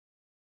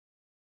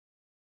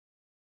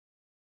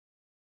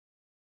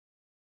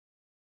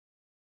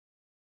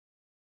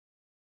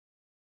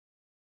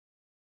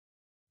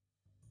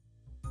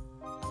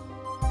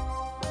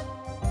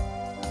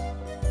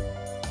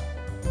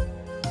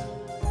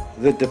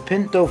The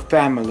DePinto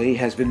family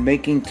has been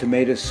making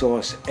tomato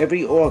sauce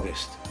every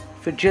August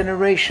for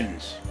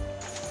generations.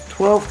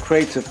 12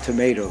 crates of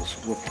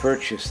tomatoes were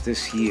purchased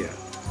this year.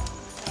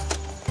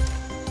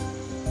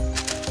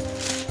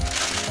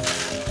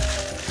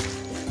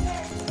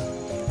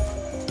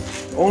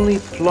 Only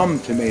plum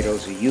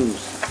tomatoes are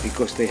used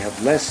because they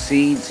have less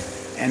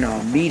seeds and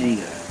are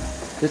meatier.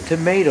 The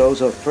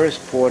tomatoes are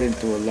first poured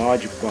into a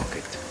large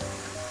bucket.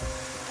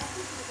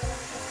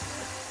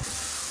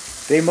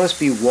 They must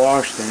be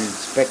washed and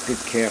inspected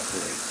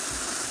carefully.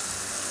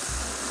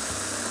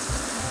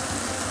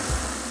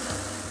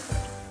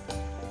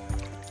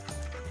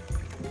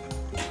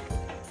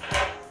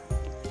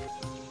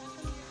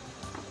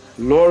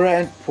 Laura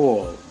and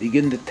Paul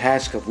begin the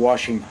task of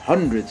washing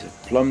hundreds of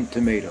plum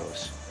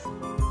tomatoes.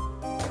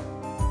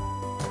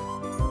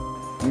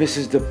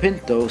 Mrs.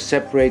 DePinto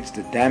separates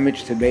the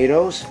damaged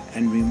tomatoes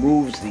and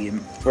removes the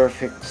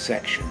imperfect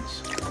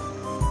sections.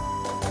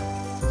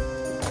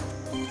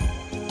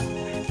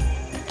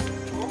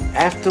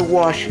 After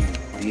washing,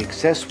 the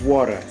excess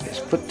water is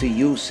put to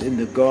use in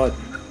the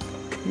garden.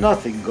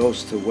 Nothing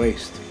goes to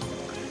waste.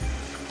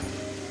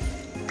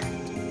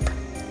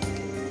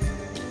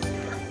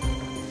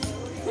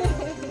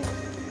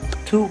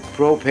 Two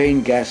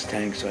propane gas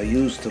tanks are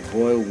used to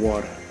boil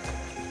water.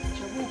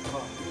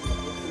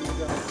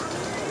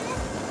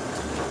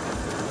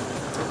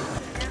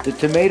 The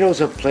tomatoes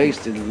are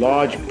placed in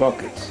large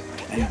buckets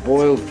and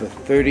boiled for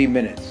 30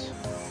 minutes.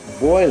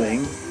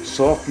 Boiling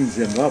softens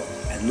them up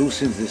and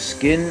loosens the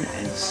skin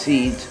and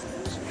seeds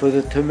for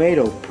the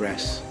tomato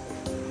press.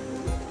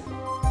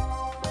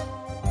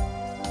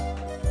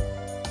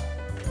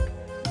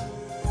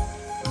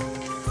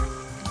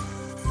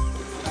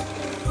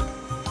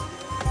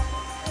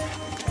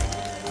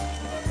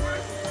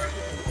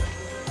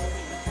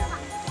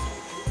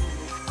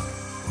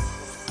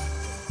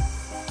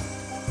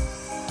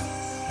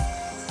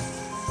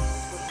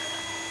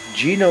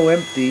 Gino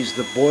empties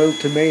the boiled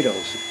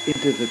tomatoes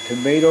into the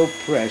tomato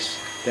press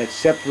that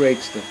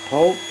separates the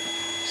pulp,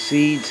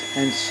 seeds,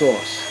 and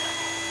sauce.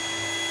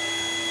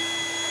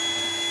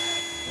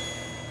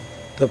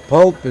 The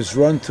pulp is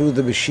run through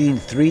the machine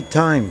 3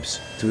 times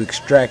to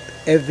extract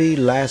every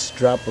last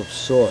drop of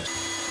sauce.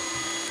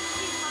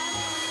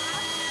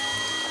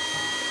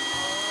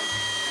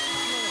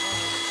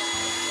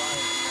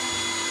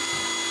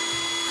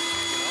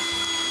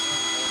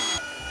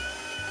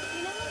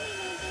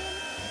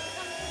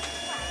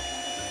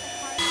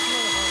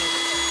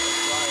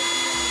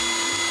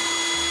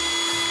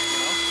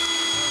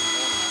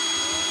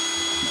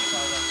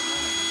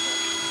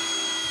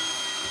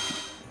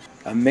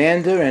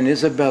 Amanda and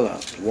Isabella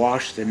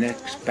wash the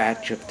next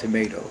batch of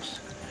tomatoes.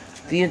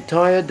 The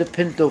entire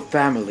DePinto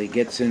family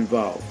gets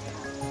involved.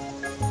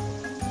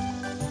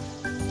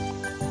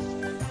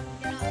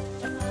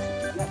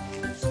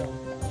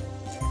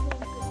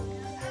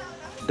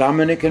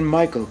 Dominic and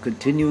Michael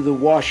continue the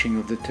washing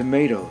of the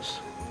tomatoes.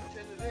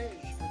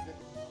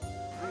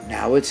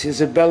 Now it's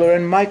Isabella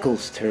and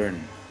Michael's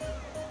turn.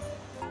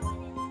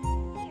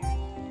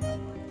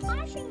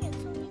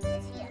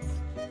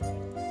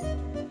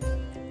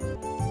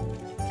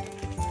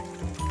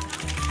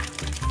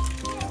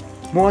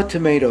 More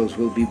tomatoes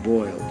will be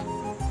boiled.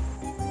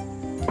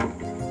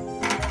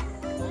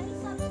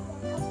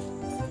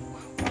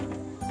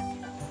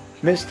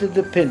 Mr.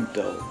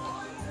 DePinto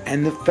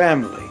and the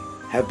family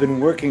have been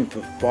working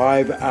for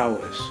 5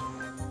 hours.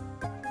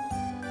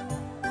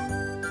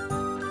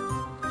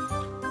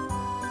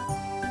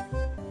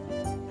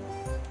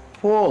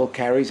 Paul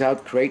carries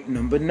out crate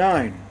number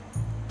 9.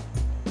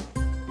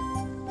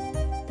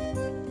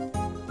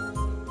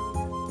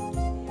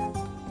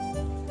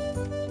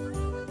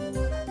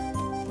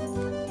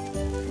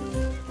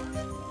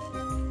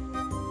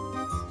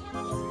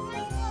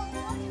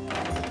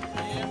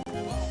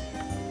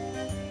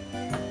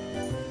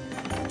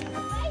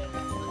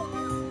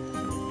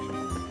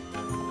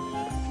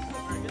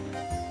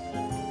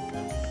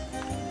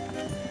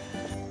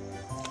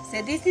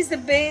 So this is the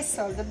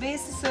basil. The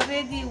basil is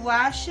already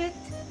washed,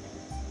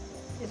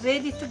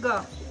 ready to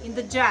go in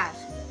the jar.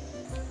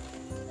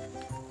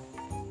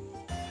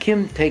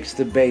 Kim takes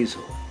the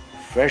basil,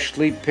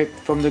 freshly picked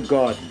from the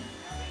garden,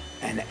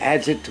 and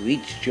adds it to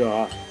each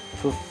jar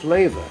for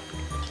flavor.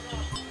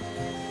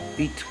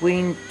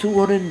 Between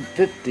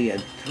 250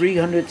 and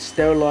 300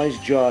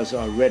 sterilized jars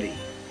are ready.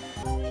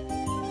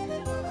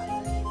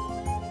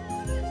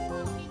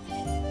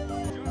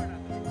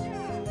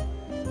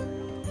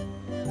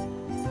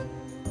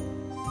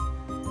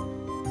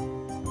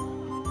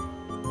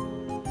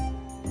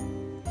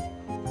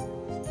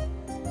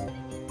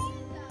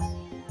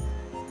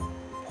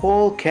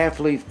 Paul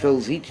carefully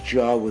fills each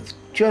jar with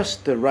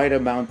just the right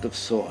amount of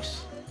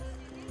sauce.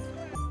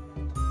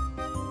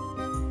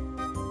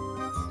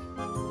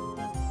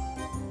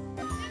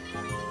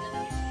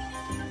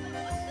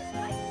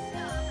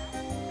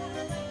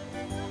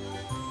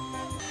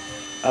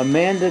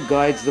 Amanda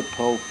guides the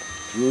pulp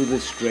through the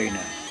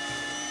strainer.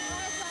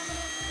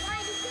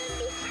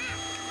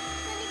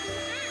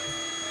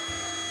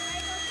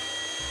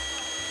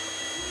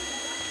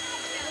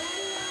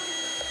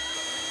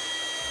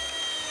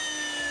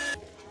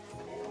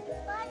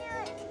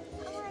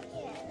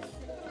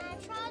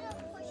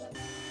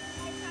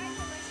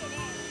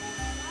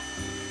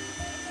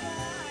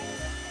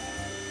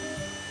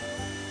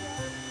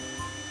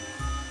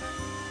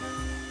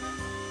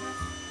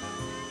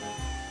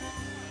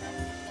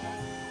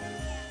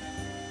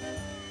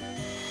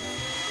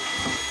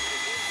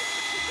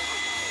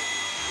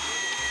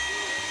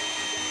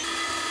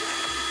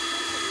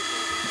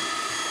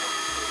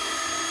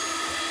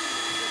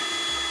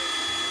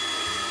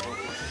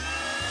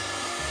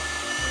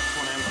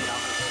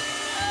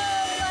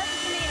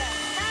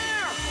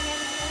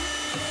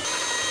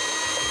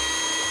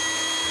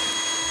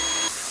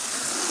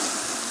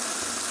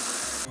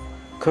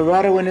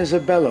 Corrado and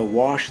Isabella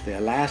wash their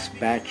last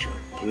batch of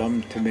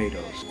plum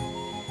tomatoes.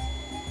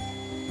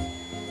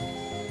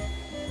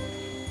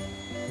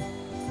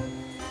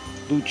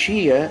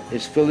 Lucia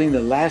is filling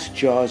the last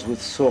jars with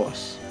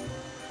sauce.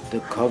 The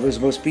covers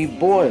must be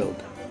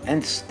boiled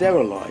and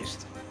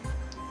sterilized.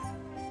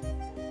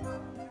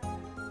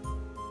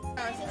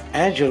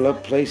 Angela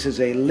places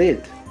a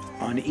lid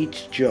on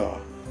each jar.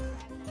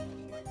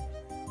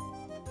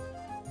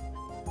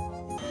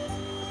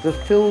 The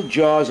filled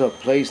jars are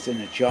placed in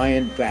a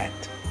giant vat.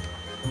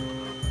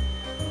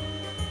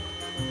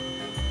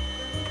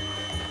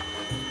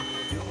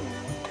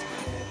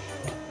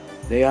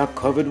 They are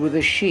covered with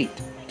a sheet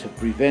to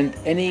prevent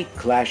any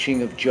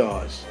clashing of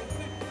jars.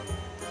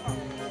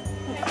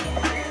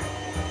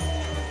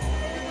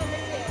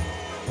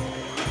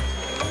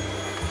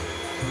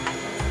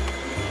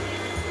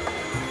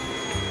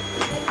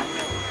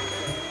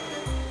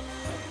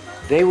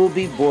 They will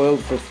be boiled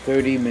for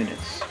 30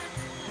 minutes.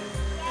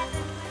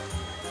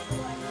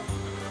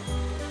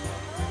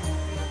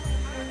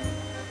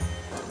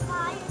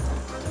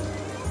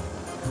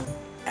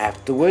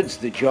 Afterwards,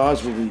 the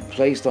jars will be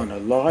placed on a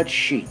large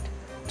sheet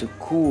to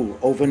cool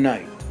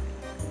overnight.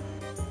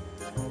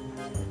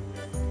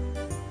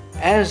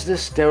 As the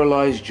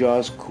sterilized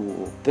jars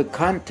cool, the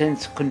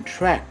contents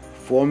contract,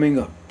 forming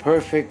a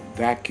perfect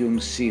vacuum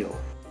seal.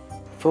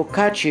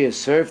 Focaccia is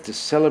served to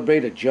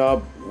celebrate a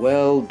job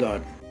well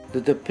done.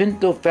 The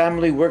DePinto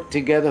family worked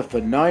together for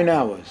 9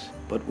 hours,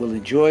 but will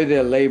enjoy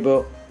their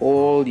labor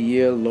all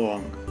year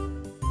long.